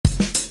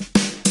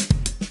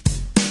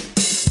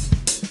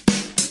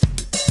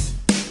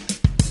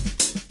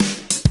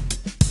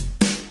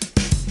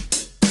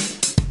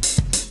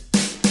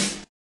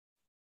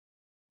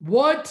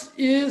What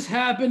is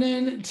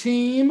happening,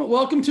 team?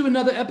 Welcome to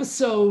another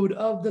episode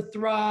of the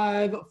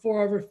Thrive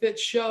Forever Fit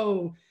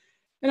show.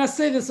 And I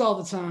say this all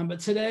the time, but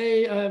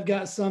today I've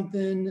got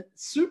something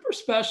super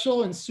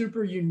special and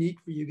super unique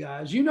for you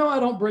guys. You know, I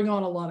don't bring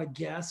on a lot of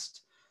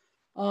guests,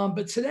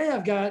 but today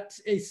I've got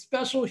a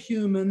special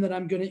human that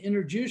I'm going to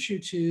introduce you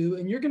to,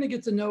 and you're going to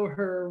get to know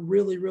her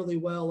really, really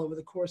well over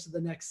the course of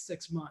the next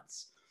 6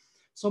 months.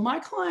 So my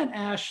client,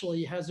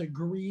 Ashley, has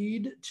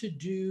agreed to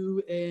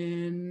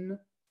do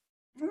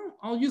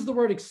I'll use the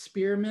word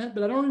experiment,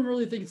 but I don't even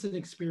really think it's an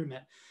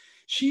experiment.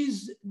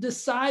 She's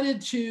decided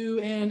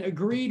to and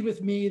agreed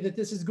with me that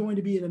this is going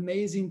to be an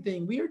amazing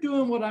thing. We are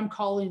doing what I'm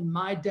calling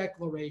my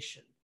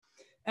declaration.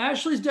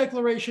 Ashley's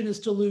declaration is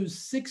to lose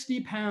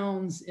 60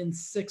 pounds in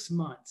 6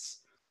 months,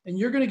 and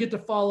you're going to get to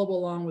follow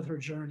along with her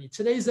journey.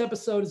 Today's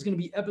episode is going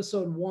to be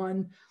episode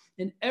 1,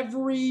 and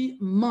every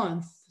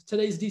month,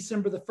 today's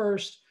December the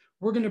 1st,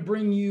 we're going to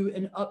bring you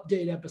an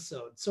update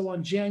episode. So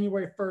on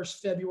January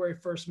 1st, February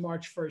 1st,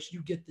 March 1st,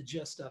 you get the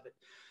gist of it.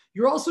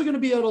 You're also going to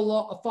be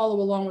able to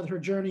follow along with her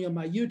journey on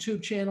my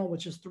YouTube channel,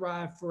 which is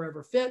Thrive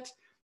Forever Fit.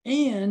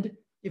 And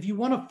if you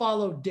want to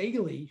follow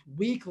daily,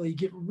 weekly,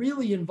 get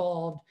really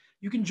involved,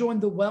 you can join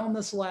the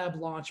Wellness Lab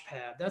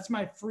Launchpad. That's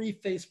my free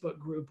Facebook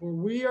group where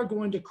we are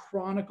going to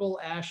chronicle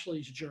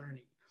Ashley's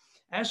journey.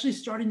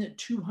 Ashley's starting at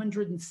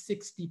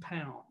 260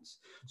 pounds.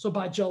 So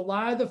by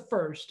July the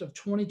 1st of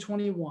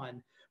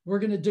 2021, we're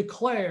going to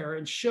declare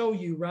and show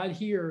you right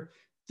here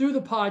through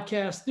the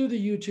podcast, through the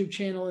YouTube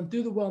channel, and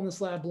through the Wellness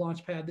Lab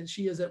Launchpad that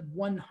she is at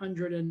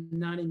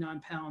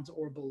 199 pounds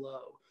or below.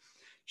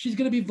 She's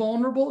going to be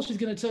vulnerable. She's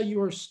going to tell you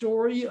her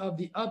story of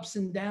the ups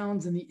and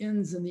downs and the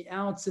ins and the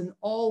outs and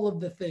all of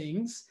the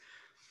things.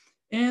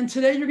 And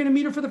today you're going to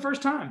meet her for the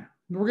first time.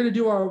 We're going to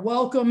do our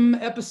welcome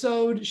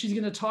episode. She's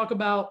going to talk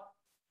about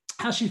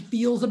how she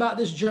feels about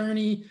this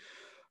journey,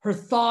 her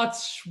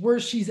thoughts, where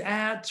she's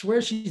at,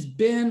 where she's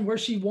been, where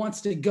she wants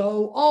to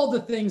go, all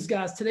the things,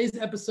 guys. Today's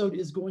episode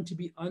is going to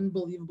be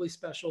unbelievably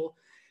special.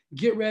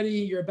 Get ready.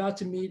 You're about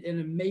to meet an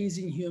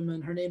amazing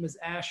human. Her name is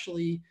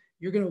Ashley.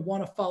 You're going to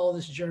want to follow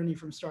this journey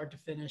from start to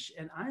finish.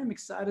 And I am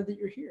excited that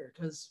you're here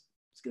because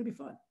it's going to be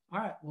fun.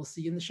 All right. We'll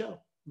see you in the show.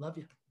 Love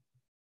you.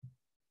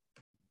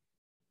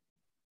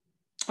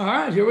 All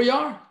right. Here we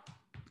are.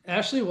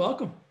 Ashley,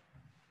 welcome.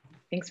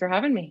 Thanks for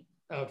having me.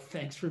 Oh,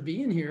 thanks for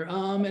being here.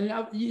 And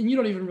you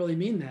don't even really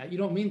mean that. You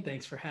don't mean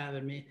thanks for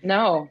having me.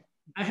 No.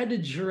 I had to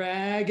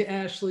drag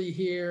Ashley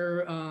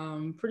here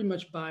pretty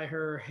much by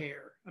her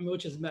hair. I mean,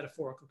 which is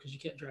metaphorical because you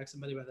can't drag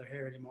somebody by their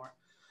hair anymore.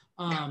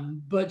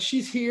 But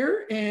she's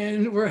here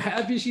and we're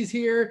happy she's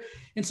here.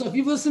 And so if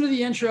you've listened to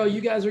the intro,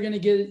 you guys are going to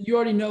get it. You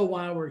already know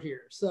why we're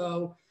here.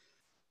 So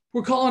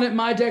we're calling it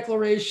My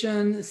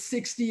Declaration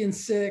 60 and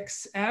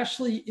 6.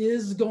 Ashley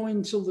is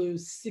going to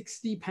lose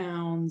 60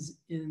 pounds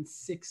in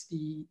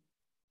 60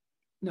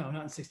 No,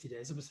 not in 60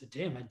 days. It was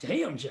damn,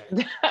 Jay.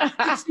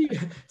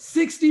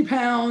 60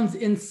 pounds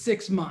in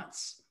 6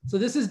 months. So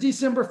this is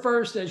December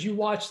 1st as you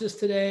watch this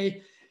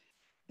today.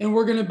 And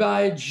we're going to,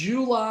 by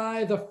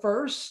July the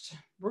 1st,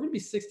 we're going to be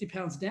 60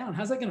 pounds down.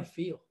 How's that going to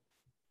feel?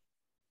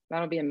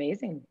 That'll be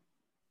amazing.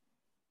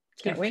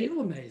 Can't wait.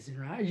 Feel amazing,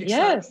 right? Are you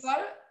excited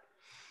about it?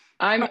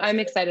 I'm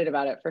excited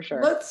about it for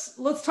sure.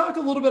 Let's talk a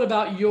little bit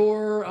about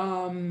your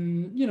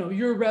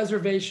your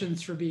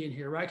reservations for being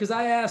here, right? Because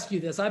I asked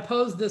you this, I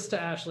posed this to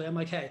Ashley. I'm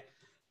like, hey,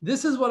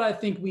 this is what I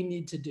think we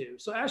need to do.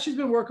 So Ashley's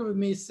been working with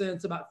me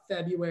since about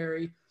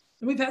February,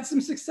 and we've had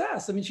some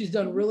success. I mean, she's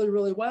done really,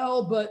 really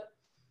well, but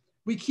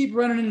we keep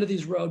running into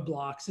these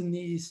roadblocks and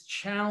these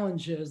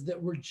challenges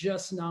that we're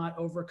just not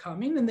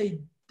overcoming, and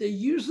they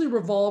usually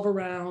revolve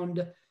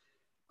around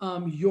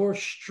your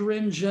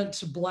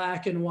stringent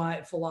black and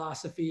white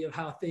philosophy of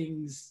how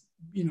things,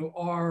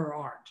 are or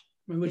aren't.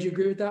 I mean, would you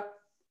agree with that?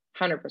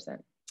 100%.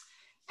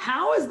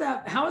 How is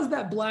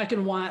that black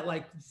and white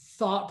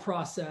thought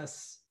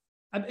process?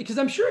 Because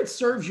I'm sure it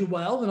serves you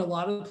well in a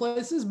lot of the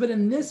places, but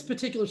in this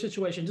particular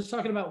situation, just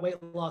talking about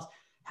weight loss,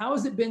 how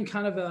has it been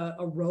kind of a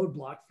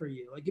roadblock for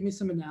you? Give me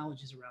some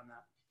analogies around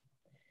that.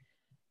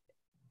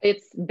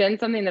 It's been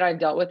something that I've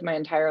dealt with my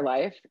entire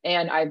life,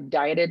 and I've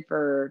dieted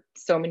for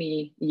so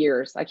many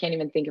years. I can't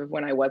even think of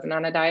when I wasn't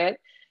on a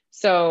diet.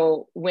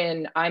 So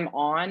when I'm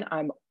on,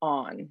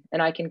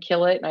 and I can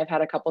kill it. And I've had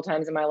a couple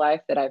times in my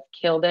life that I've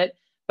killed it,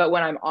 but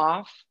when I'm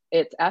off,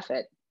 it's F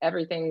it.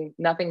 Everything,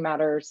 nothing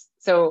matters.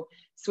 So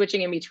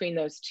switching in between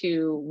those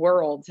two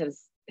worlds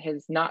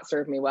has not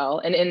served me well.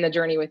 And in the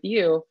journey with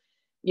you,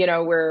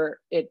 where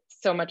it's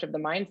so much of the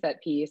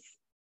mindset piece,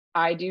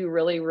 I do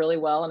really, really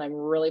well and I'm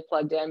really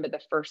plugged in, but the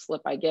first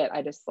slip I get,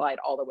 I just slide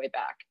all the way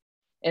back.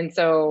 And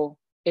so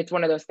it's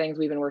one of those things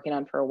we've been working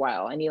on for a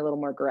while. I need a little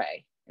more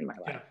gray in my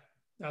life.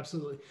 Yeah,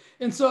 absolutely.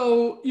 And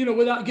so,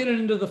 without getting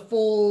into the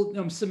full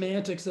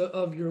semantics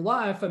of your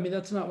life, I mean,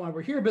 that's not why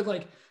we're here,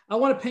 but I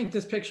want to paint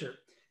this picture.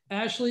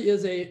 Ashley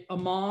is a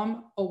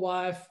mom, a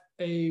wife,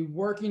 a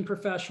working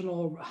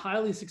professional,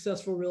 highly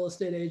successful real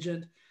estate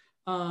agent.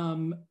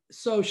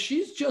 So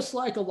she's just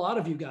like a lot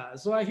of you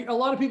guys. So I hear a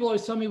lot of people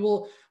always tell me,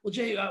 well,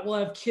 Jay, well, I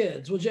have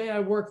kids. Well, Jay, I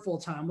work full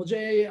time. Well,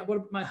 Jay, what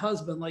about my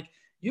husband? Like,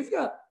 you've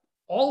got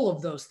all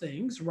of those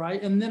things,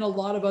 right? And then a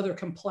lot of other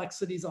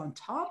complexities on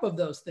top of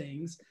those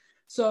things.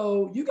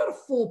 So you got a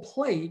full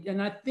plate.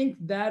 And I think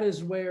that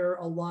is where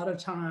a lot of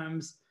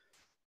times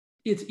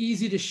it's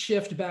easy to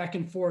shift back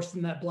and forth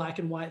in that black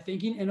and white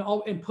thinking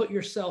and put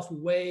yourself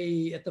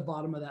way at the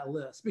bottom of that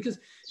list, because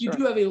you Sure.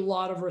 do have a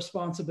lot of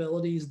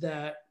responsibilities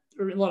that,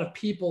 or a lot of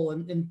people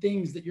and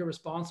things that you're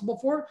responsible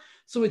for.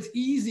 So it's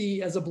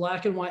easy as a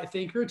black and white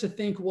thinker to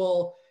think,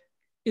 well,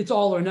 it's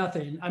all or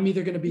nothing. I'm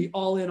either going to be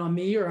all in on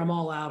me or I'm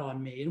all out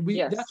on me. And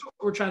Yes. that's what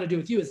we're trying to do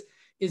with you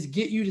is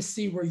get you to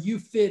see where you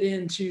fit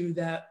into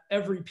that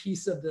every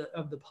piece of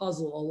the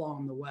puzzle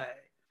along the way.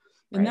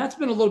 And Right. that's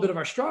been a little bit of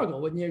our struggle.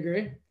 Wouldn't you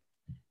agree?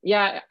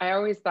 Yeah, I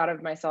always thought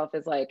of myself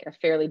as like a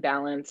fairly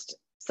balanced.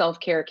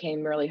 Self-care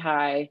came really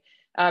high.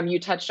 You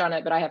touched on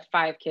it, but I have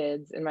 5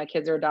 kids and my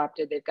kids are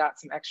adopted. They've got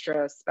some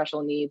extra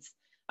special needs.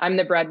 I'm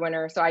the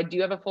breadwinner, so I do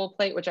have a full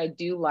plate, which I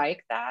do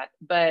like that.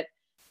 But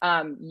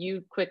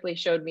you quickly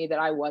showed me that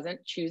I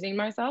wasn't choosing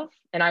myself.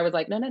 And I was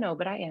like, no,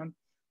 but I am.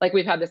 Like,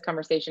 we've had this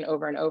conversation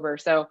over and over.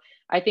 So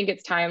I think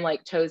it's time,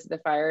 like toes to the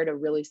fire, to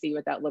really see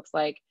what that looks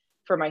like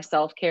for my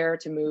self-care,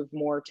 to move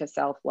more to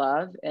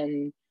self-love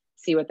and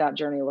see what that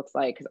journey looks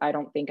like. Cause I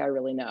don't think I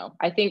really know.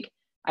 I think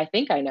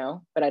I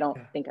know, but I don't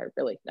Yeah. think I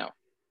really know.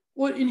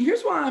 Well, and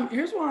here's why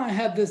I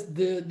had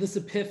this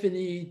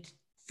epiphany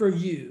for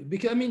you,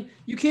 because I mean,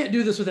 you can't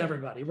do this with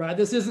everybody, right?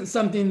 This isn't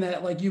something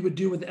that like you would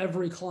do with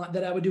every client,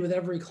 that I would do with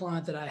every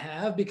client that I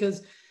have,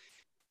 because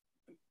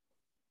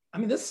I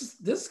mean, this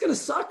is going to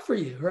suck for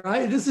you,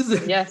 right? This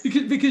is Yes.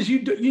 because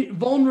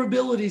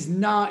vulnerability is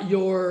not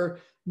your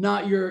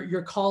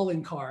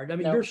calling card. I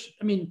mean, Nope.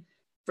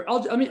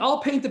 I'll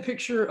paint the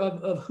picture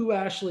of who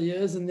Ashley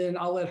is, and then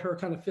I'll let her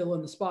kind of fill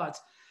in the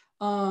spots.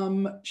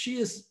 She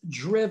is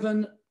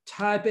driven,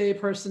 type A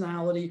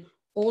personality,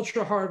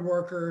 ultra hard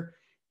worker.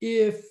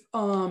 If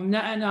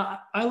now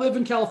I live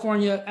in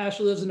California,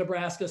 Ashley lives in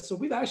Nebraska, so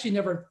we've actually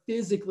never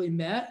physically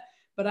met,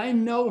 but I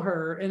know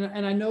her,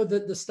 and I know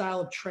that the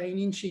style of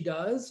training she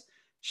does.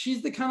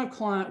 She's the kind of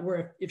client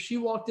where if she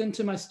walked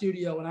into my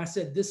studio and I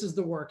said, this is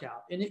the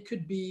workout, and it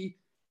could be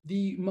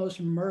the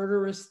most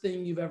murderous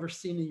thing you've ever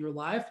seen in your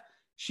life,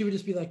 she would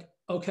just be like,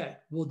 okay,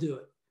 we'll do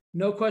it.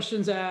 No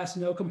questions asked,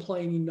 no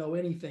complaining, no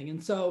anything.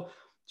 And so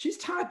she's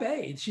type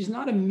A. She's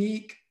not a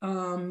meek,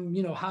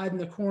 hide in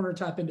the corner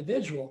type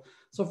individual.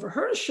 So for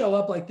her to show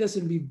up like this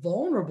and be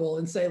vulnerable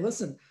and say,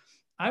 listen,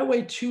 I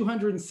weigh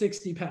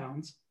 260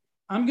 pounds.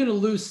 I'm going to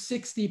lose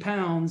 60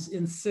 pounds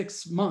in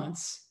 6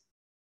 months.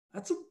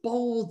 That's a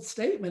bold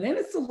statement. And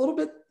it's a little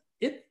bit,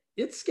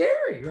 it's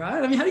scary,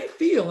 right? I mean, how do you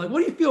feel? Like, what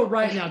do you feel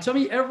right now? Tell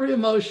me every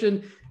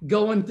emotion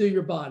going through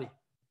your body.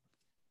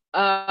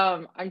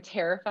 I'm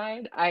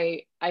terrified.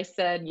 I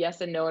said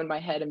yes and no in my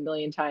head a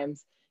million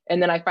times.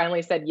 And then I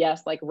finally said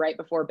yes, like right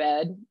before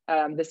bed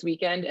this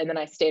weekend. And then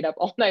I stayed up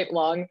all night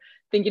long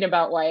thinking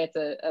about why it's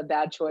a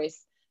bad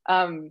choice.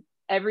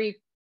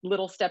 Every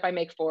little step I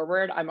make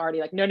forward, I'm already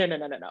like, no.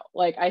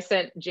 Like, I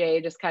sent Jay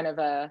just kind of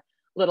a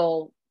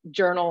little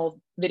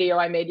journal video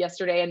I made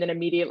yesterday, and then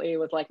immediately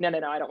was like, no,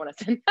 I don't want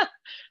to send that.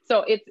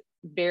 So it's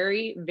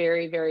very,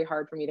 very, very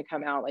hard for me to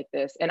come out like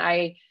this. And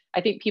I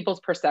think people's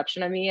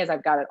perception of me is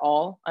I've got it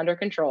all under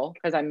control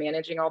because I'm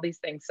managing all these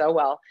things so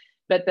well.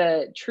 But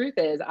the truth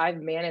is,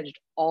 I've managed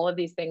all of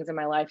these things in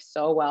my life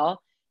so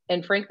well.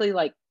 And frankly,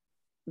 like,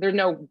 there's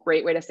no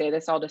great way to say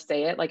this. I'll just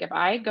say it. Like, if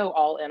I go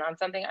all in on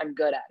something, I'm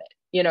good at it.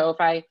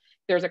 If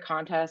there's a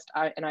contest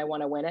and I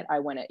want to win it, I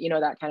win it,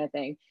 that kind of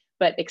thing.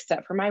 But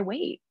except for my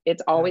weight,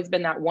 it's always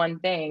been that one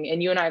thing.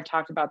 And you and I have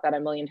talked about that a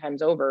million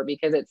times over,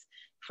 because it's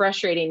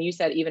frustrating. You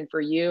said even for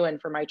you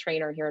and for my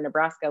trainer here in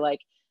Nebraska, like,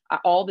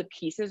 all the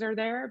pieces are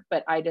there,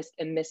 but I just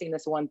am missing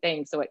this one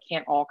thing. So it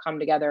can't all come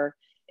together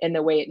in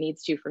the way it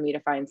needs to for me to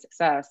find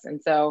success.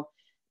 And so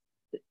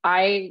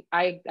I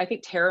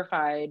think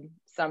terrified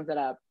sums it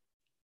up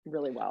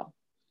really well.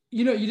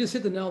 You just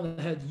hit the nail on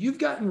the head. You've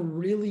gotten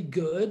really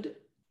good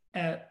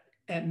at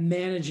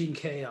managing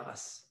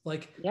chaos.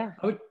 Like, Yeah.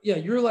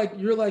 You're like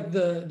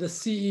the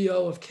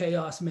CEO of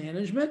chaos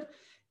management.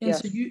 And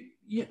yes. So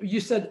you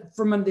said,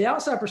 from the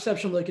outside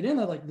perception looking in,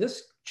 like,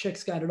 this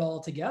chick's got it all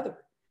together.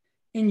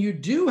 And you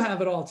do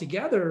have it all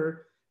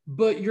together,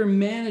 but you're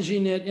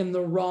managing it in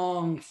the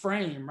wrong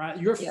frame, right?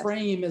 Your Yes.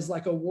 frame is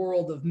like a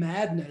world of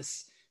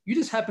madness. You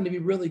just happen to be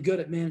really good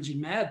at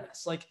managing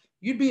madness. Like,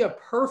 you'd be a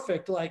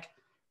perfect, like,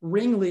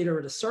 ringleader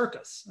at a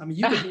circus. I mean,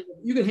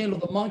 you could handle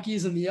the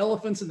monkeys and the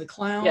elephants and the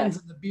clowns Yes.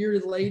 and the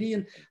bearded lady,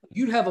 and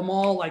you'd have them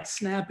all like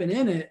snapping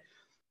in it.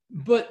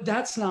 But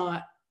that's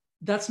not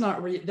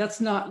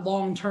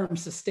long-term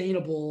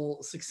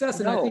sustainable success.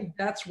 And No. I think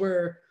that's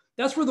where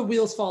the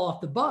wheels fall off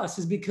the bus,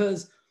 is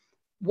because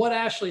what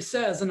Ashley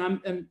says, and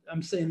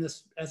I'm saying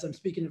this as I'm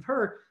speaking of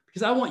her,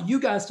 because I want you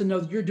guys to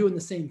know that you're doing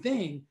the same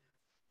thing.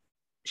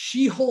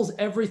 She holds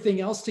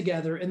everything else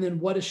together. And then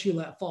what does she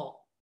let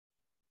fall?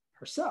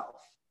 Herself,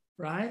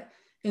 right?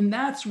 And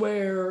that's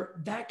where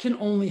that can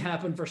only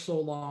happen for so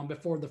long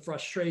before the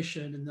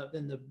frustration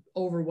and the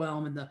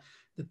overwhelm and the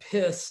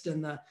pissed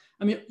and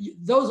I mean,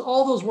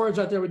 all those words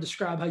right there would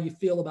describe how you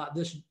feel about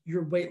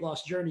your weight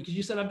loss journey. Because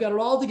you said, I've got it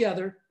all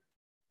together,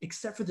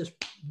 except for this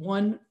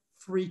one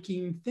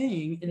freaking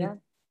thing. And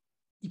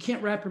you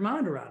can't wrap your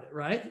mind around it.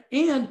 Right.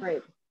 And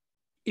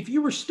if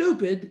you were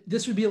stupid,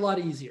 this would be a lot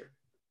easier.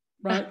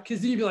 Right.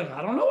 Because then you'd be like,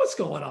 I don't know what's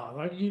going on.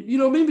 Like, you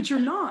know what I mean? But you're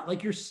not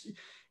like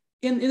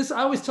and this,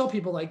 I always tell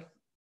people, like,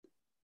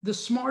 the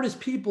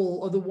smartest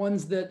people are the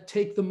ones that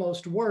take the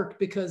most work,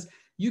 because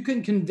you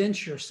can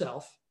convince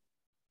yourself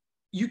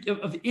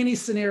of any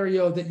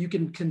scenario that you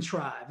can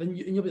contrive. And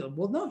you'll be like,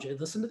 well, no, Jay,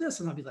 listen to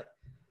this. And I'll be like,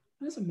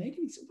 that doesn't make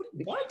any sense.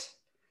 What?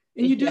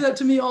 And you do that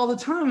to me all the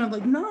time. And I'm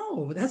like,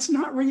 no, that's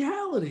not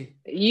reality.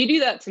 You do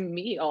that to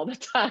me all the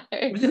time.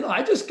 You know,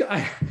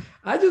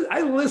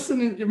 I listen,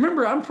 and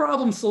remember, I'm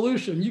problem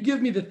solution. You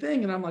give me the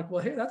thing and I'm like,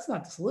 well, hey, that's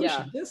not the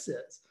solution. This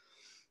is.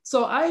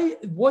 So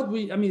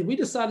we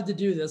decided to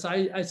do this.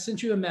 I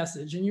sent you a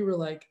message and you were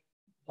like,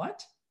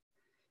 what?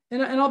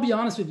 And I'll be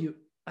honest with you.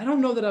 I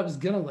don't know that I was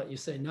going to let you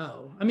say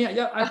no. I mean,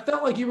 I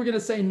felt like you were going to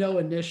say no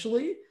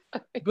initially,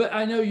 but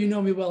I know you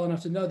know me well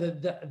enough to know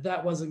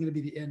that wasn't going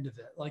to be the end of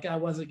it. Like, I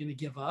wasn't going to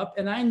give up.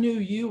 And I knew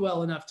you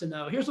well enough to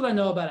know, here's what I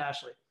know about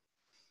Ashley.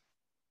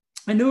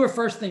 I knew her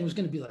first thing was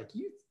going to be like,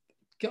 you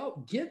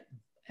go get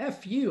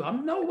F you.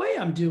 No way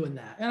I'm doing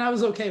that. And I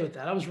was okay with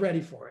that. I was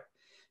ready for it.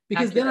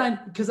 Because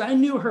because I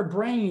knew her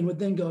brain would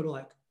then go to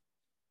like,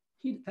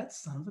 that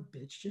son of a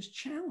bitch just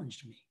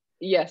challenged me.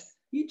 Yes.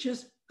 He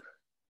just,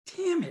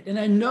 damn it. And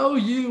I know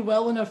you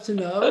well enough to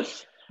know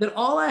that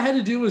all I had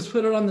to do was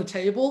put it on the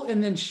table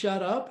and then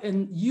shut up.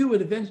 And you were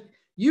going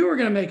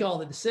to make all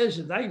the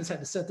decisions. I just had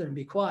to sit there and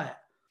be quiet,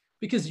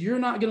 because you're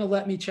not going to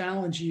let me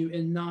challenge you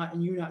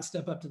and you not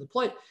step up to the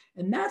plate.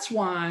 And that's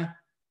why,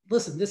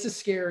 listen, this is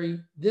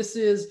scary.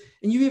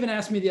 And you even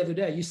asked me the other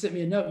day, you sent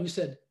me a note and you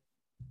said,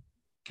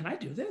 can I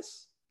do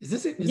this? Is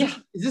this a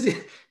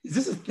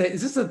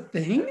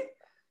thing?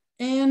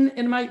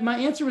 And my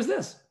answer was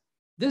this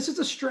is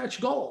a stretch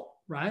goal,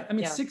 right? I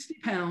mean, 60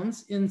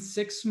 pounds in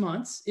 6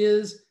 months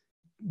is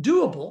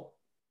doable,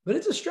 but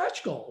it's a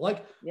stretch goal.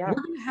 Like, we're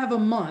going to have a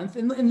month,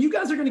 and you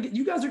guys are going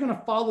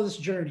to follow this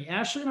journey.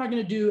 Ashley and I are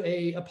going to do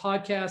a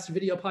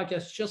video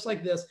podcast just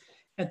like this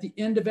at the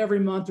end of every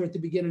month or at the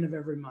beginning of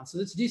every month. So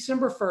it's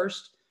December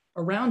 1st.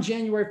 Around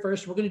January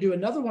 1st, we're going to do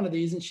another one of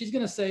these, and she's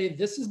going to say,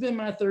 this has been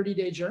my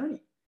 30-day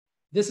journey.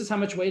 This is how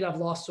much weight I've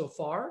lost so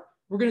far.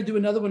 We're going to do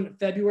another one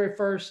February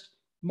 1st,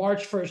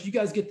 March 1st. You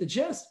guys get the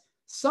gist.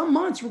 Some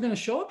months we're going to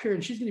show up here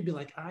and she's going to be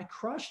like, I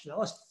crushed it. I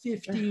lost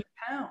 15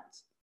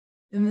 pounds.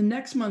 And the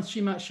next month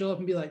she might show up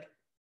and be like,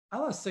 I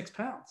lost 6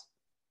 pounds.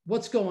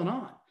 What's going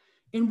on?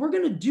 And we're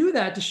going to do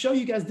that to show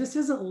you guys this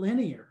isn't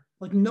linear.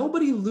 Like,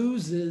 nobody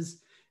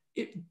loses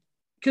it.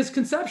 Because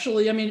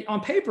conceptually, I mean, on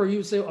paper, you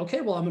would say,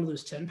 okay, well, I'm going to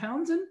lose 10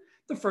 pounds in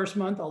the first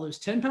month. I'll lose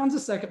 10 pounds the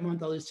second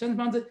month. I'll lose 10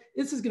 pounds.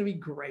 This is going to be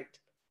great.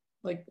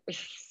 Like,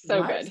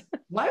 so good.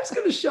 Life's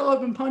going to show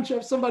up and punch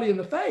up somebody in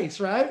the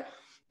face, right?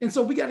 And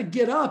so we got to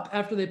get up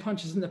after they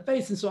punch us in the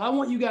face. And so I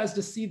want you guys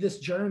to see this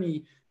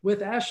journey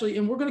with Ashley.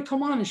 And we're going to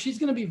come on and she's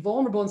going to be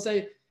vulnerable and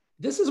say,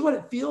 this is what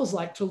it feels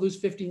like to lose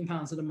 15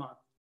 pounds in a month.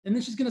 And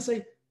then she's going to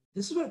say,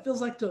 this is what it feels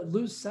like to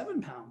lose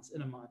 7 pounds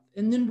in a month.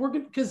 And then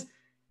because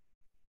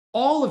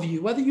all of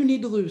you, whether you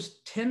need to lose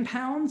 10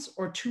 pounds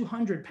or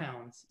 200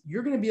 pounds,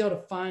 you're going to be able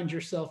to find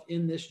yourself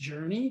in this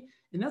journey.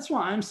 And that's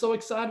why I'm so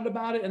excited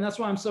about it. And that's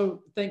why I'm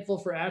so thankful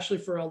for Ashley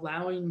for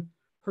allowing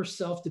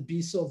herself to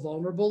be so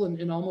vulnerable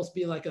and almost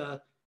be like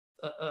a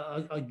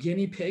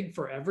guinea pig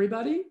for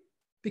everybody,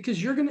 because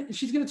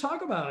she's going to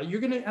talk about it.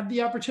 You're going to have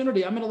the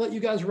opportunity. I'm going to let you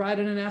guys write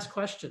in and ask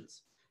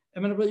questions.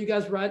 I'm going to let you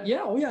guys write.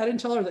 Yeah. Oh yeah. I didn't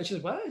tell her that.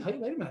 She's like, wait a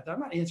minute.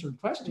 I'm not answering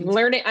questions.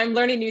 I'm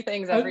learning new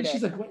things every day.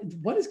 She's like,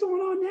 what is going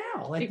on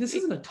now? Like, this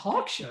isn't a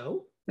talk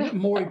show.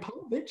 Maury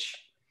Povich.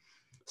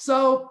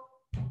 So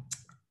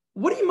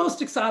what are you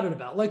most excited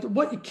about? Like,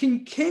 what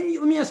can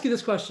you, let me ask you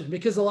this question,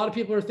 because a lot of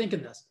people are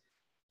thinking this.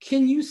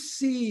 Can you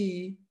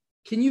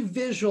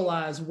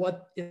visualize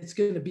what it's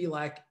going to be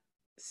like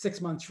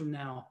 6 months from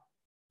now,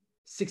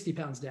 60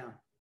 pounds down?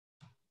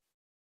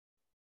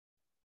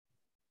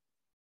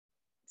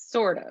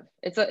 Sort of.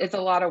 It's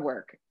a lot of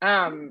work.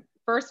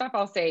 First off,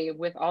 I'll say,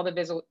 with all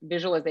the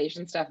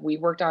visualization stuff we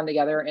worked on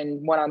together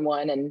in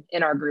one-on-one and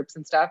in our groups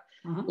and stuff,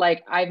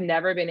 like, I've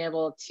never been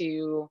able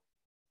to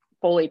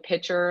fully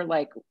picture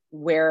like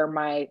where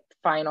my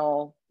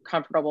final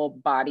comfortable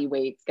body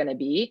weight's going to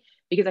be,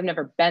 because I've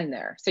never been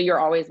there. So you're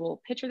always,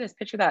 well, picture this,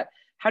 picture that.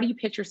 How do you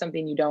picture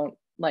something you don't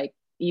like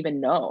even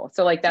know?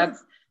 So like,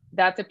 that's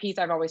a piece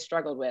I've always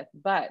struggled with.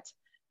 But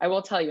I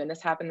will tell you, and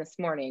this happened this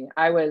morning,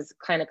 I was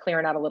kind of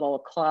clearing out a little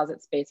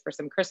closet space for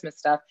some Christmas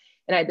stuff.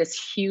 And I had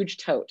this huge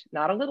tote,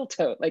 not a little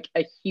tote, like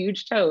a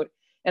huge tote.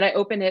 And I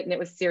opened it and it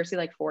was seriously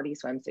like 40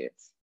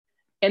 swimsuits.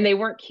 And they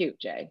weren't cute,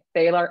 Jay.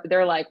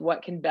 They're like,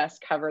 what can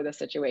best cover the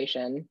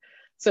situation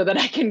so that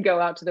I can go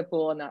out to the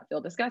pool and not feel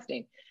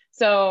disgusting.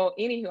 So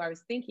anywho, I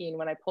was thinking,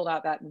 when I pulled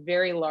out that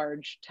very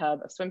large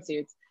tub of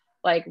swimsuits,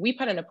 Like we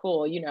put in a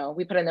pool,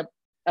 we put in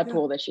a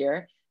pool this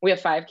year. We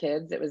have 5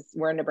 kids.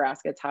 We're in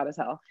Nebraska. It's hot as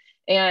hell.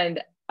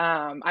 And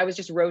I was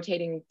just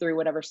rotating through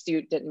whatever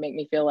suit didn't make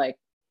me feel like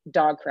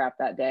dog crap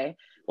that day.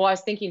 Well, I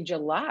was thinking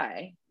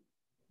July,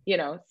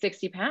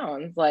 60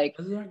 pounds, like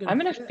I'm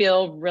going to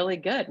feel really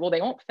good. Well,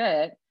 they won't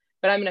fit,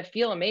 but I'm going to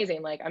feel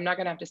amazing. Like I'm not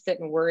going to have to sit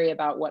and worry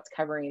about what's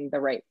covering the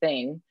right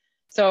thing.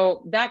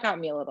 So that got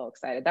me a little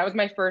excited. That was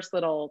my first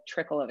little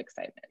trickle of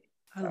excitement.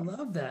 I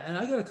love that. And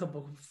I got a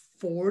couple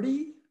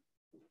 40.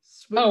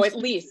 Oh, at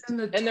least. And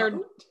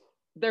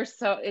they're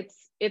so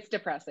it's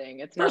depressing.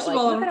 It's first of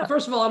all, I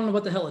don't know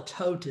what the hell a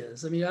tote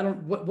is. I mean,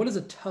 what is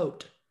a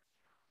tote?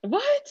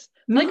 What?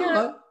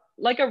 No,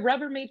 like a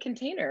Rubbermaid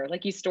container,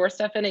 like you store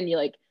stuff in and you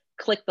like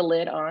click the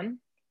lid on.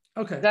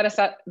 Okay. Is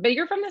that but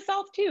you're from the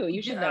South too.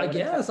 You should know. I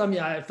guess. I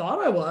mean, I thought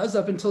I was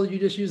up until you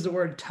just used the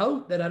word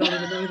tote that I don't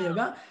even know anything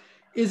about.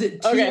 Is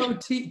it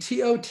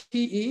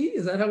T-O-T-E?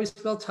 Is that how we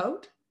spell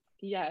tote?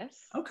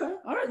 Yes. Okay.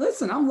 All right.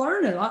 Listen, I'm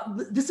learning.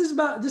 This is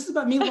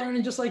about me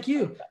learning just like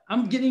you.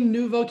 I'm getting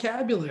new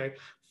vocabulary.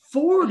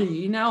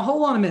 40. Now,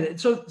 hold on a minute.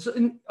 So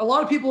a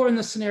lot of people are in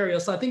this scenario.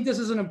 So I think this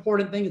is an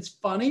important thing. It's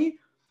funny,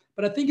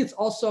 but I think it's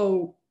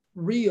also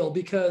real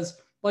because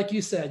like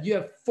you said, you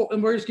have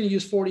and we're just going to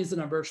use 40 as the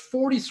number. There's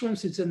 40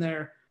 swimsuits in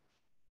there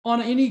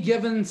on any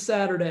given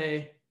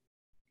Saturday.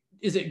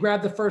 Is it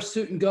grab the first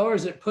suit and go, or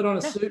is it put on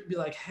a suit and be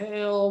like,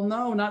 hell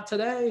no, not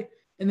today,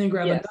 and then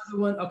grab another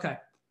one? Okay.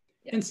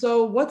 Yes. And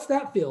so what's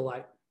that feel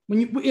like when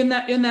you in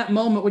that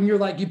moment when you're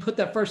like, you put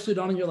that first suit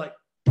on and you're like,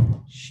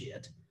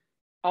 shit.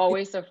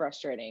 Always so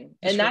frustrating.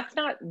 And that's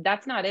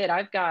not it.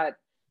 I've got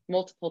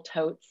multiple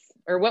totes,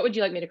 or what would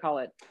you like me to call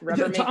it?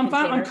 I'm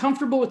fine. I'm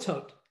comfortable with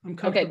tote.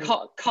 Okay.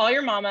 Call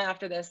your mama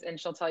after this and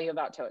she'll tell you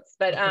about totes.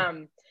 But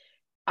okay.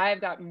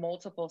 I've got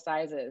multiple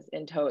sizes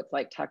in totes,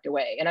 like tucked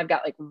away. And I've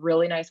got like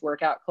really nice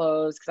workout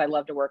clothes because I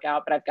love to work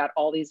out, but I've got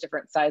all these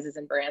different sizes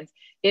and brands.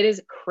 It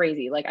is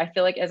crazy. Like, I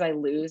feel like as I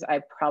lose,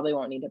 I probably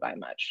won't need to buy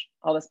much.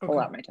 I'll just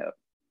pull out my tote.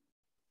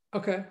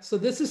 Okay. So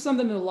this is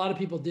something that a lot of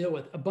people deal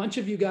with. A bunch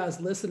of you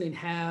guys listening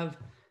have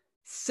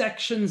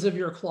sections of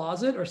your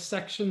closet or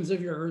sections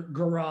of your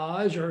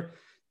garage or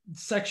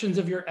sections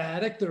of your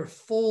attic that are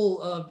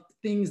full of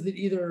things that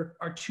either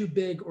are too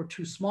big or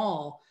too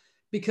small.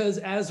 Because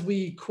as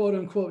we quote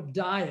unquote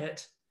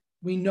diet,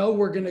 we know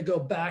we're going to go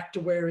back to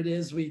where it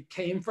is we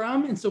came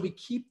from. And so we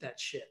keep that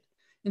shit.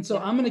 And so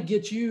I'm going to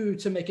get you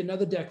to make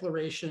another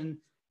declaration.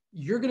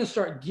 You're going to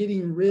start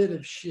getting rid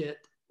of shit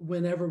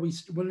whenever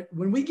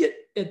when we get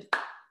it.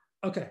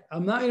 Okay.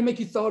 I'm not going to make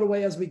you throw it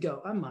away as we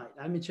go. I might.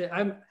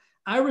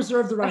 I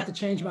reserve the right to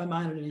change my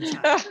mind at any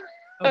time.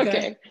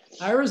 Okay.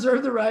 I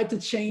reserve the right to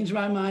change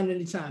my mind at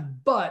any time.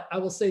 But I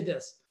will say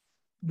this.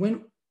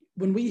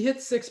 When we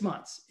hit 6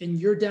 months and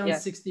you're down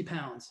 60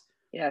 pounds,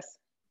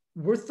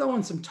 we're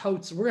throwing some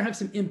totes. We're gonna have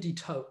some empty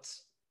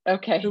totes.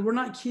 Okay. But we're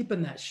not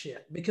keeping that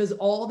shit because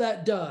all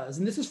that does,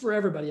 and this is for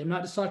everybody, I'm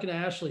not just talking to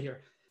Ashley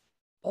here.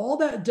 All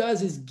that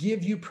does is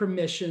give you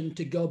permission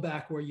to go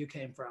back where you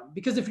came from.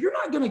 Because if you're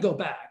not going to go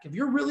back, if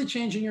you're really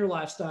changing your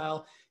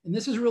lifestyle and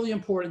this is really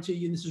important to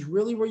you, and this is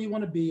really where you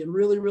want to be and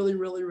really, really,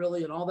 really,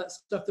 really, and all that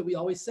stuff that we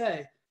always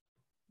say,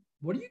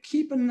 what are you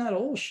keeping that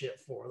old shit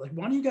for? Like,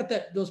 why do you got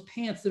those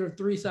pants that are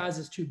 3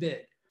 sizes too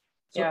big?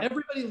 So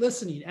everybody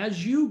listening,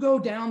 as you go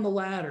down the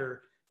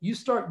ladder, you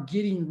start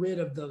getting rid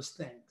of those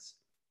things.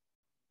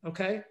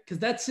 Okay? Because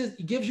that's it.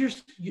 It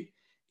gives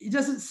it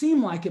doesn't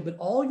seem like it, but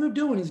all you're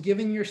doing is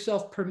giving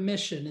yourself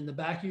permission in the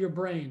back of your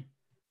brain.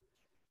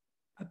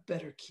 I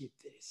better keep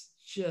these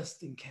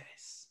just in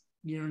case.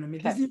 You know what I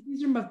mean? Okay.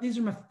 These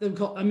are my,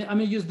 I'm going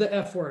to use the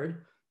F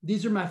word.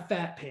 These are my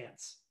fat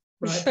pants.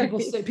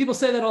 Right. People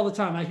say that all the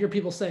time. I hear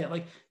people say it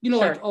like,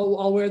 like, oh,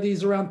 I'll wear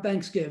these around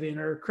Thanksgiving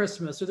or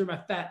Christmas, or they're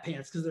my fat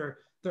pants because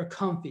they're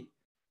comfy.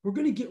 We're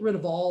going to get rid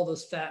of all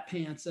those fat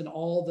pants and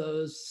all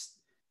those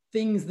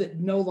things that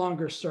no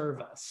longer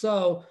serve us.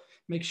 So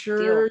make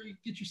sure you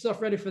get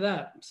yourself ready for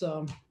that.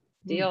 So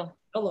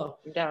hello.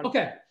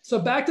 Okay. So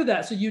back to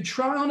that. So you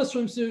try on a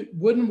swimsuit,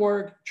 wouldn't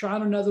work, try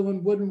on another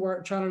one, wouldn't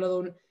work, try on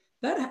another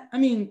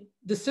one.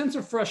 The sense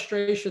of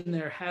frustration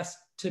there has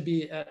to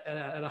be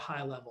at a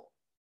high level.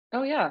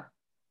 Oh yeah.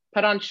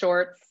 Put on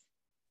shorts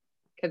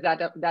because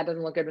that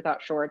doesn't look good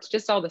without shorts.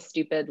 Just all the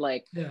stupid,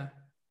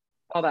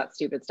 all that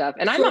stupid stuff.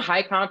 And I'm a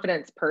high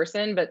confidence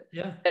person, but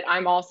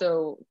I'm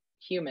also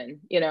human.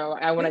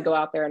 I want to go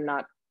out there and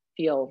not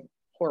feel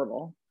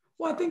horrible.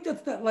 Well, I think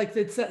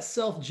it's that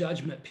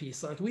self-judgment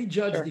piece. Like we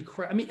judge the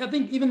crap. I mean, I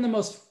think even the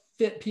most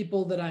fit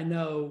people that I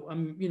know,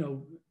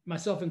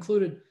 myself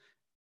included,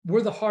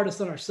 we're the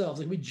hardest on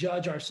ourselves. Like we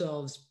judge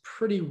ourselves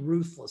pretty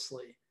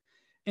ruthlessly.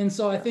 And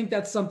so I think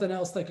that's something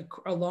else like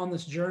along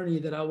this journey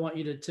that I want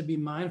you to be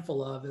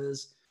mindful of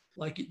is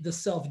like the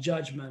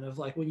self-judgment of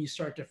like when you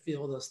start to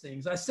feel those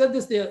things. I said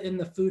this in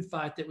the food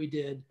fight that we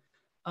did.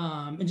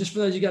 And just for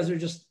those of you guys who are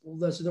just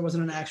listening, there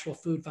wasn't an actual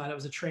food fight. It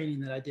was a training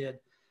that I did.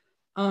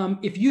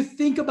 If you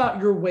think about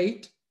your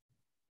weight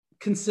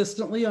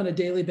consistently on a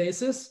daily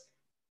basis,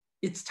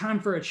 it's time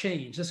for a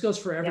change. This goes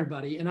for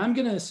everybody. And I'm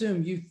going to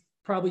assume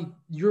probably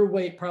your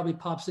weight probably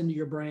pops into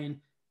your brain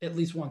at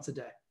least once a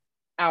day.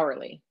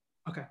 Hourly.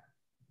 Okay.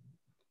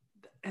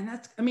 And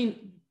that's, I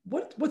mean,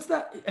 what's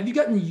that? Have you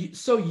gotten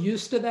so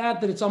used to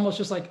that it's almost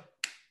just like,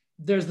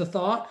 there's the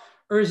thought,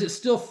 or is it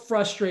still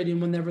frustrating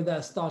whenever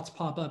those thoughts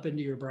pop up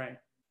into your brain?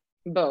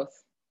 Both.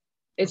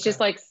 It's Okay. just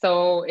like,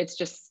 so it's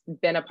just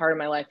been a part of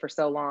my life for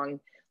so long.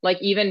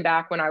 Like even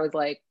back when I was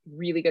like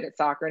really good at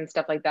soccer and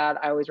stuff like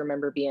that, I always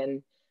remember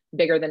being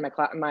bigger than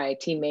my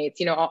teammates,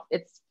 you know,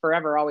 it's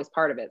forever always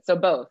part of it. So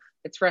both,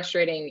 it's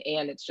frustrating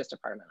and it's just a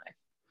part of my life.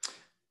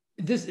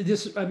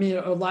 This, I mean,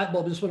 a light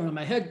bulb just went on in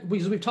my head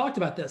because we've talked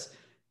about this.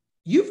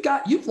 You've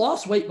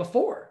lost weight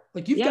before.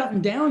 Like you've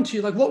gotten down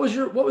to like,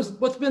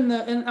 what's been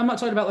and I'm not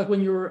talking about like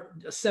when you were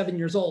 7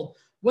 years old,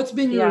 what's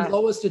been your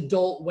lowest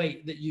adult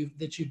weight that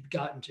you've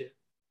gotten to?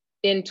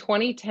 In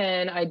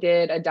 2010, I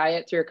did a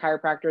diet through a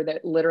chiropractor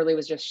that literally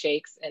was just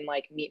shakes and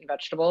like meat and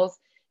vegetables.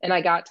 And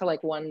I got to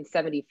like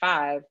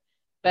 175,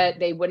 but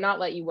they would not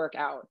let you work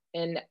out.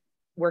 And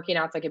working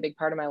out's like a big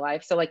part of my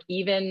life. So like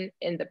even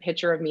in the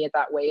picture of me at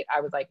that weight, I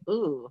was like,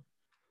 ooh,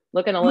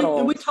 looking a little.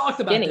 And we talked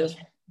about skinny. this.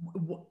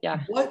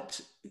 Yeah.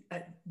 What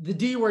the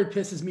D word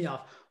pisses me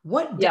off.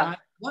 What diet,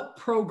 what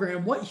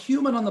program, what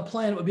human on the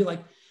planet would be like,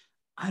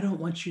 I don't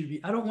want you to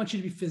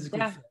be physically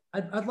fit.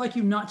 I'd like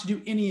you not to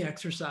do any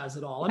exercise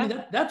at all. I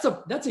mean, that's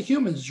a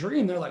human's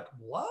dream. They're like,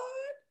 what?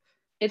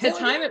 At the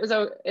time, it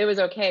was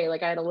okay.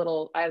 Like I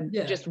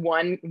had just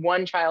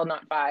one child,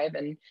 not 5.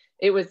 And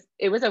it was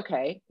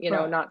okay, you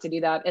know, not to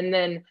do that. And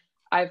then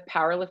I've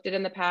powerlifted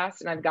in the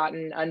past and I've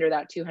gotten under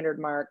that 200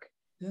 mark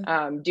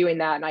doing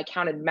that. And I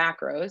counted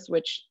macros,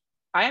 which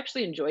I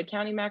actually enjoyed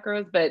counting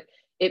macros, but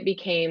it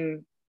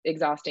became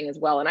exhausting as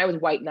well. And I was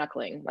white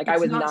knuckling. Like I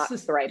was not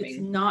thriving. It's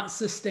not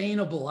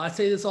sustainable. I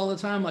say this all the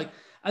time. Like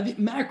I think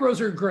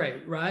macros are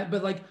great, right?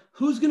 But like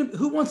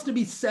who wants to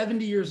be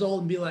 70 years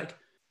old and be like,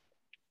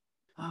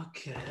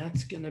 okay,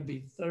 that's going to be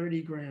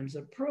 30 grams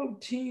of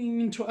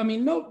protein. I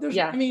mean, no,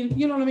 I mean,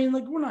 you know what I mean?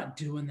 Like we're not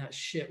doing that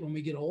shit when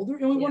we get older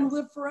and we want to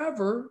live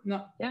forever.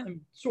 I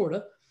mean, sort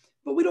of,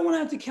 but we don't want to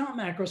have to count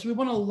macros. We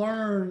want to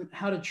learn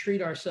how to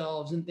treat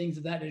ourselves and things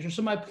of that nature.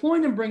 So my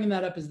point in bringing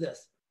that up is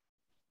this.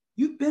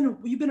 You've been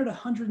at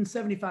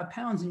 175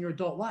 pounds in your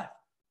adult life.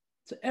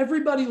 So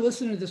everybody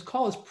listening to this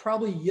call is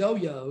probably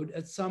yo-yoed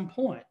at some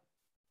point,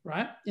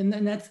 right? And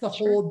then that's the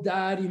whole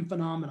dieting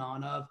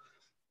phenomenon of,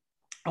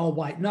 I'll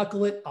white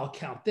knuckle it. I'll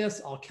count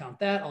this. I'll count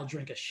that. I'll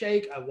drink a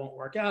shake. I won't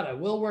work out. I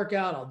will work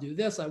out. I'll do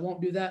this. I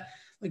won't do that.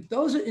 Like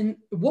those are and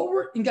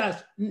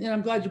guys, and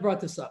I'm glad you brought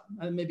this up.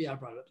 Maybe I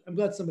brought it up. I'm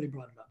glad somebody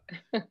brought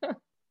it up.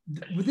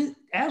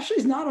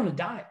 Ashley's not on a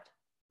diet.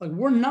 Like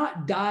we're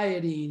not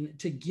dieting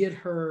to get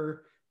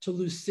her to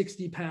lose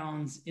 60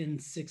 pounds in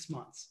 6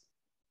 months.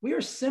 We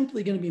are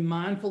simply going to be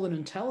mindful and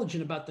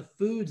intelligent about the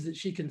foods that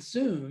she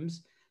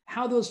consumes,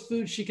 how those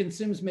foods she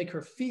consumes make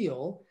her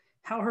feel,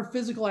 how her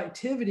physical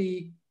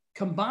activity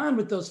combined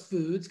with those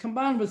foods,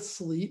 combined with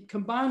sleep,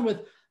 combined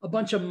with a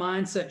bunch of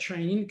mindset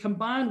training,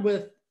 combined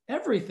with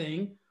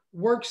everything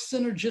works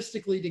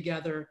synergistically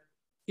together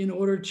in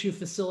order to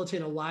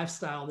facilitate a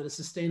lifestyle that is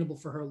sustainable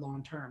for her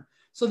long-term.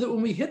 So that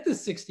when we hit the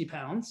 60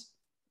 pounds,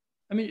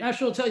 I mean,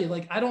 Ashley will tell you,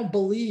 like, I don't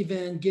believe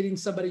in getting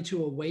somebody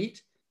to a weight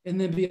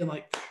and then being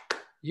like,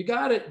 you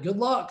got it, good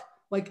luck.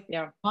 Like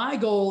my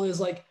goal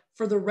is like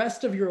for the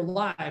rest of your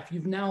life,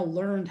 you've now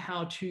learned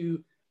how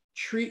to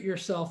treat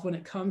yourself when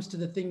it comes to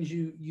the things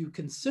you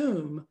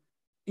consume,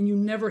 and you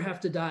never have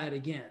to diet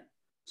again.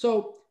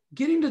 So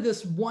getting to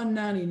this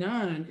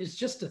 199 is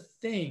just a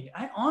thing.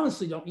 I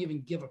honestly don't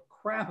even give a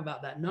crap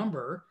about that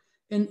number,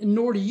 and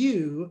nor do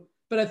you.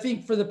 But I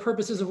think for the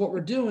purposes of what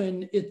we're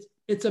doing,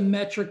 it's a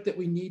metric that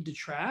we need to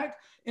track.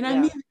 And I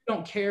mean, I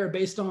don't care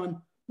based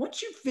on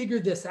once you figure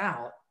this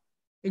out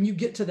and you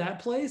get to that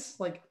place,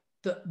 like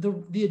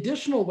the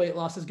additional weight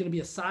loss is going to be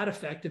a side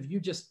effect of you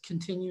just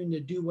continuing to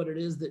do what it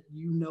is that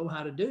you know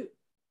how to do.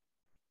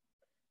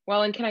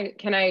 Well, and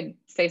can I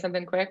say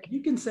something quick?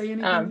 You can say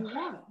anything you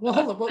want. Well,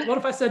 hold on. What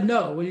if I said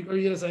no? Are you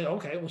going to say,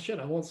 okay, well, shit,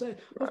 I won't say it?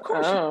 Well, of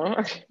course.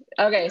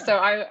 Okay. So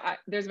I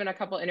there's been a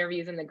couple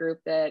interviews in the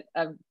group that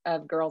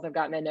of girls I've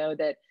gotten to know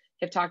that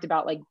have talked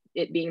about like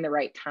it being the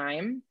right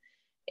time.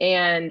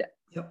 And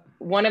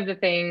one of the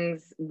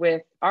things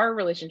with our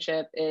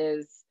relationship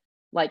is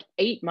like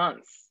 8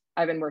 months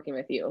I've been working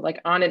with you,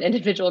 like on an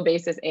individual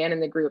basis and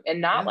in the group,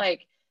 and not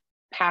like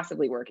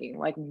passively working,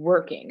 like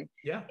working.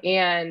 Yeah.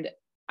 And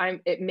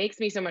it makes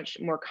me so much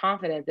more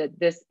confident that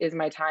this is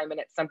my time and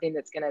it's something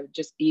that's going to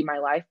just be my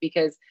life,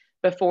 because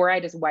before I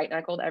just white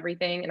knuckled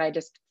everything and I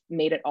just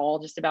made it all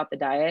just about the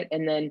diet.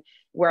 And then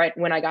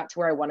when I got to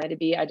where I wanted to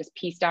be, I just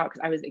pieced out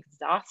because I was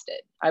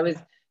exhausted. I was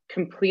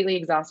completely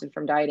exhausted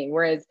from dieting.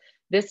 Whereas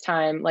this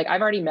time, like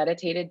I've already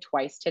meditated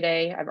twice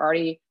today. I've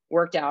already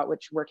worked out,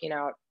 which working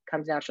out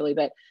comes naturally,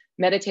 but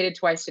meditated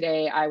twice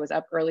today. I was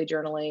up early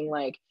journaling.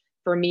 Like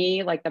for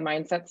me, like the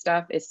mindset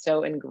stuff is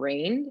so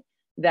ingrained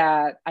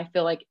that I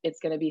feel like it's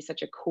going to be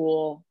such a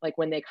cool, like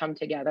when they come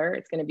together,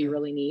 it's going to be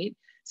really neat.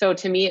 So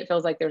to me, it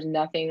feels like there's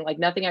nothing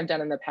I've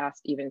done in the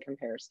past even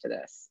compares to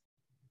this.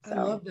 So.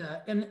 I love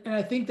that. And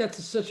I think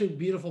that's such a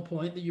beautiful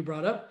point that you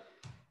brought up.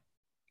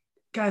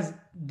 Guys,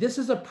 this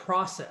is a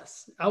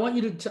process. I want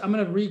you to, I'm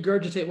going to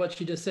regurgitate what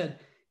you just said.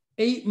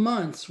 8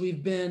 months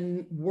we've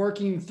been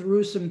working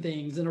through some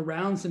things and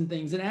around some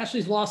things, and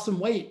Ashley's lost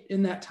some weight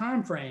in that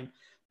time frame,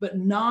 but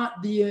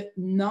the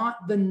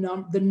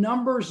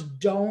numbers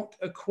don't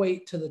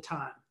equate to the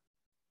time.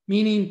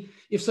 Meaning,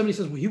 if somebody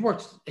says, well, you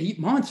worked 8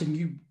 months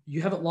and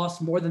you haven't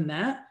lost more than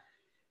that,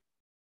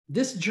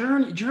 this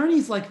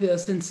journeys like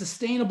this and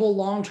sustainable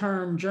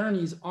long-term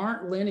journeys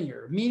aren't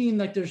linear, meaning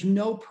like there's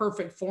no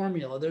perfect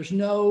formula. There's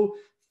no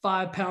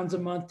 5 pounds a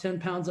month,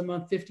 10 pounds a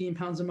month, 15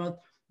 pounds a month.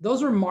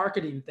 Those are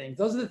marketing things.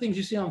 Those are the things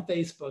you see on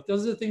Facebook.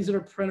 Those are the things that are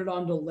printed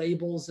onto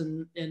labels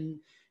and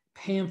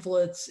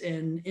pamphlets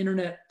and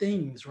internet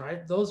things,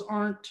 right? Those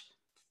aren't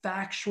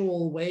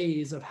factual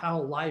ways of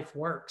how life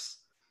works.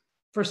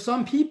 For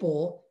some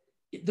people,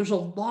 there's a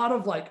lot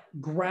of like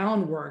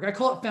groundwork. I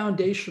call it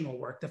foundational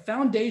work. The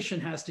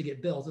foundation has to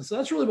get built. And so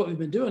that's really what we've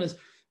been doing is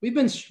we've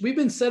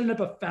been setting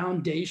up a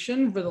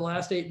foundation for the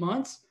last 8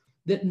 months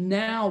that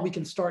now we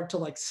can start to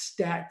like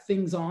stack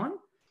things on.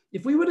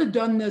 If we would have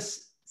done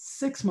this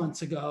 6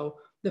 months ago,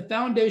 the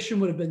foundation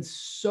would have been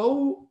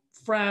so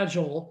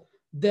fragile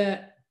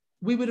that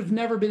we would have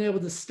never been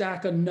able to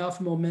stack enough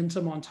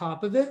momentum on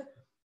top of it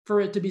for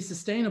it to be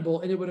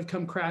sustainable, and it would have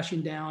come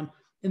crashing down.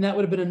 And that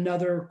would have been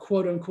another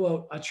quote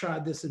unquote, I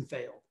tried this and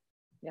failed.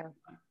 Yeah.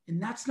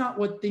 And that's not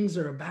what things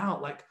are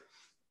about. Like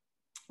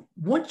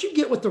once you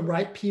get with the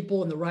right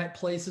people in the right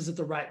places at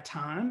the right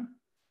time,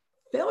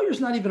 failure is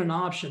not even an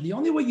option. The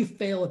only way you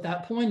fail at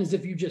that point is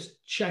if you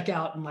just check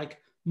out and like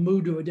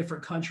move to a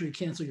different country,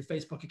 cancel your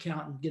Facebook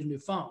account and get a new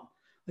phone.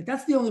 Like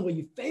that's the only way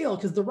you fail,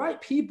 because the right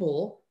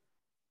people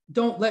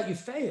don't let you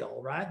fail,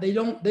 right? They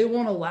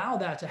won't allow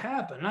that to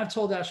happen. And I've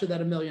told Ashley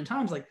that a million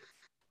times, like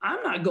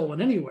I'm not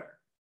going anywhere.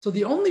 So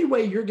the only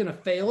way you're going to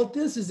fail at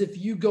this is if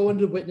you go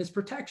into witness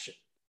protection,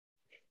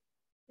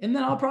 and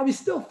then I'll probably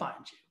still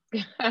find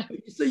you.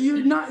 So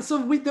you're not,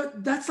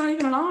 that's not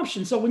even an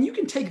option. So when you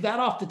can take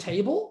that off the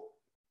table,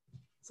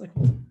 it's like,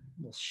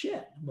 well,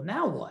 shit. Well,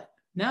 now what?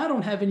 Now I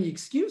don't have any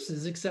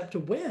excuses except to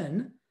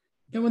win.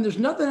 And when there's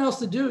nothing else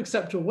to do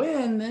except to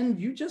win, then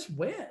you just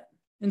win.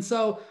 And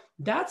so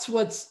that's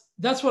what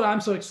I'm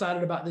so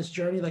excited about this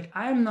journey. Like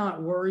I'm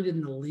not worried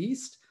in the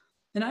least.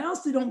 And I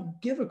honestly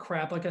don't give a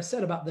crap, like I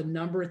said, about the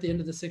number at the end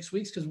of the 6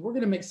 weeks, because we're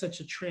going to make such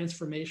a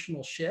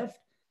transformational shift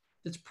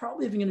that's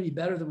probably even going to be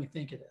better than we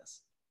think it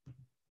is.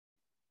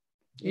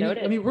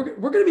 Noted. I mean, we're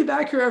going to be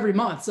back here every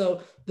month.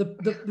 So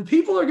the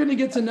people are going to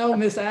get to know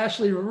Miss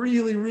Ashley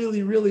really,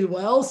 really, really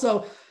well.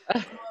 So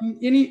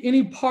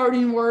any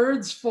parting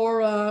words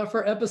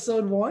for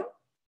episode 1?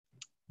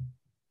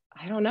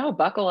 I don't know.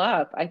 Buckle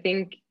up. I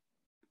think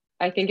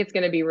it's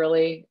going to be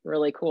really,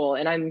 really cool.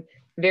 And I'm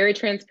very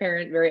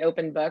transparent, very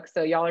open book.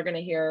 So y'all are going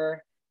to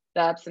hear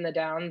the ups and the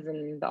downs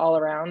and the all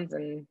arounds,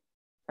 and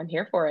I'm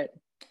here for it.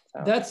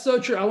 So. That's so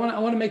true. I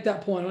want to make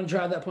that point. I want to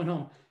drive that point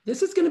home.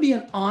 This is going to be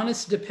an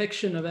honest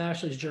depiction of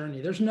Ashley's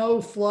journey. There's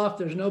no fluff.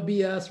 There's no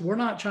BS. We're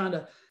not trying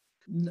to,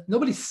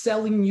 nobody's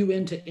selling you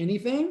into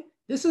anything.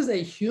 This is a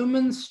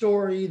human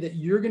story that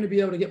you're going to be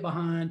able to get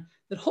behind,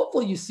 that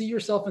hopefully you see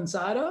yourself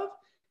inside of.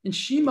 And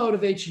she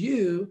motivates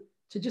you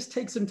to just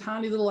take some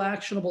tiny little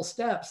actionable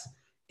steps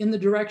in the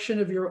direction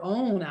of your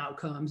own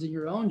outcomes and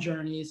your own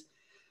journeys.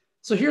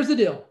 So here's the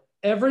deal.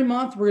 Every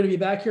month, we're going to be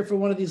back here for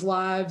one of these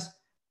lives.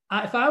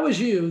 If I was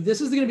you,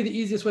 this is going to be the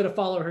easiest way to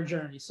follow her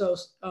journey. So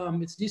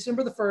it's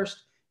December the 1st.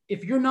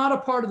 If you're not a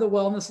part of the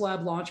Wellness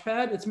Lab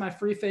Launchpad, it's my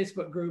free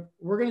Facebook group.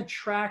 We're going to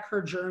track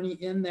her journey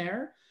in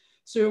there.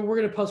 So we're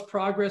going to post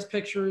progress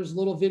pictures,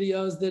 little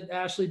videos that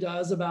Ashley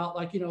does about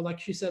like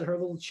she said, her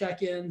little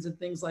check-ins and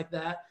things like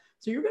that.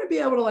 So you're going to be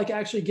able to like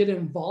actually get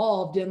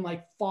involved in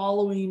like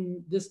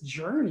following this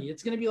journey.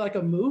 It's going to be like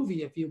a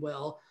movie, if you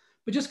will.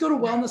 But just go to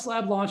Wellness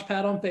Lab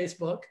Launchpad on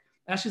Facebook.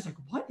 Ashley's like,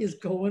 what is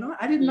going on?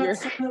 I did not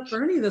sign up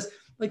for any of this.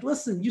 Like,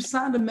 listen, you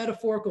signed a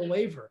metaphorical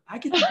waiver. I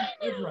get to do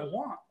whatever I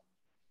want.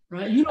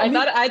 Right? You know,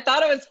 I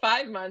thought it was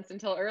 5 months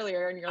until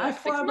earlier, and you're like, I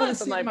fly by the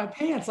seat of my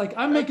pants. Like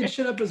I'm making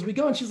shit up as we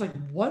go, and she's like,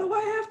 "What do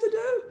I have to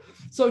do?"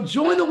 So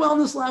join the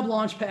Wellness Lab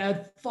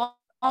Launchpad.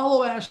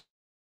 Follow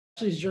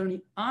Ashley's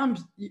journey.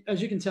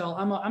 As you can tell,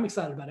 I'm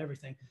excited about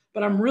everything,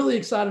 but I'm really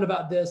excited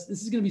about this.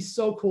 This is going to be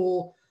so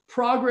cool.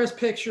 Progress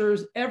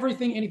pictures,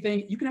 everything,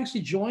 anything. You can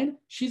actually join.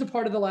 She's a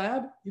part of the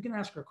lab. You can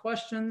ask her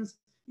questions.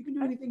 You can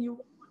do anything you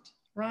want.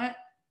 Right?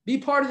 Be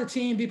part of the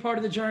team. Be part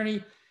of the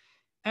journey.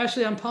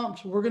 Ashley, I'm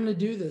pumped. We're going to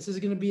do this. This is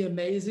going to be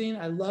amazing.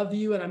 I love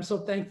you. And I'm so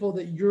thankful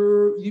that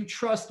you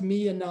trust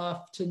me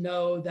enough to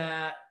know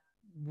that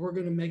we're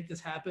going to make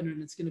this happen.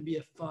 And it's going to be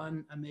a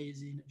fun,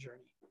 amazing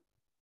journey.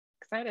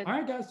 Excited. All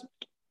right, guys.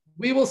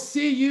 We will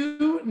see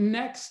you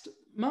next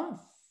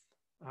month.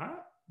 All right.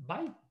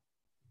 Bye.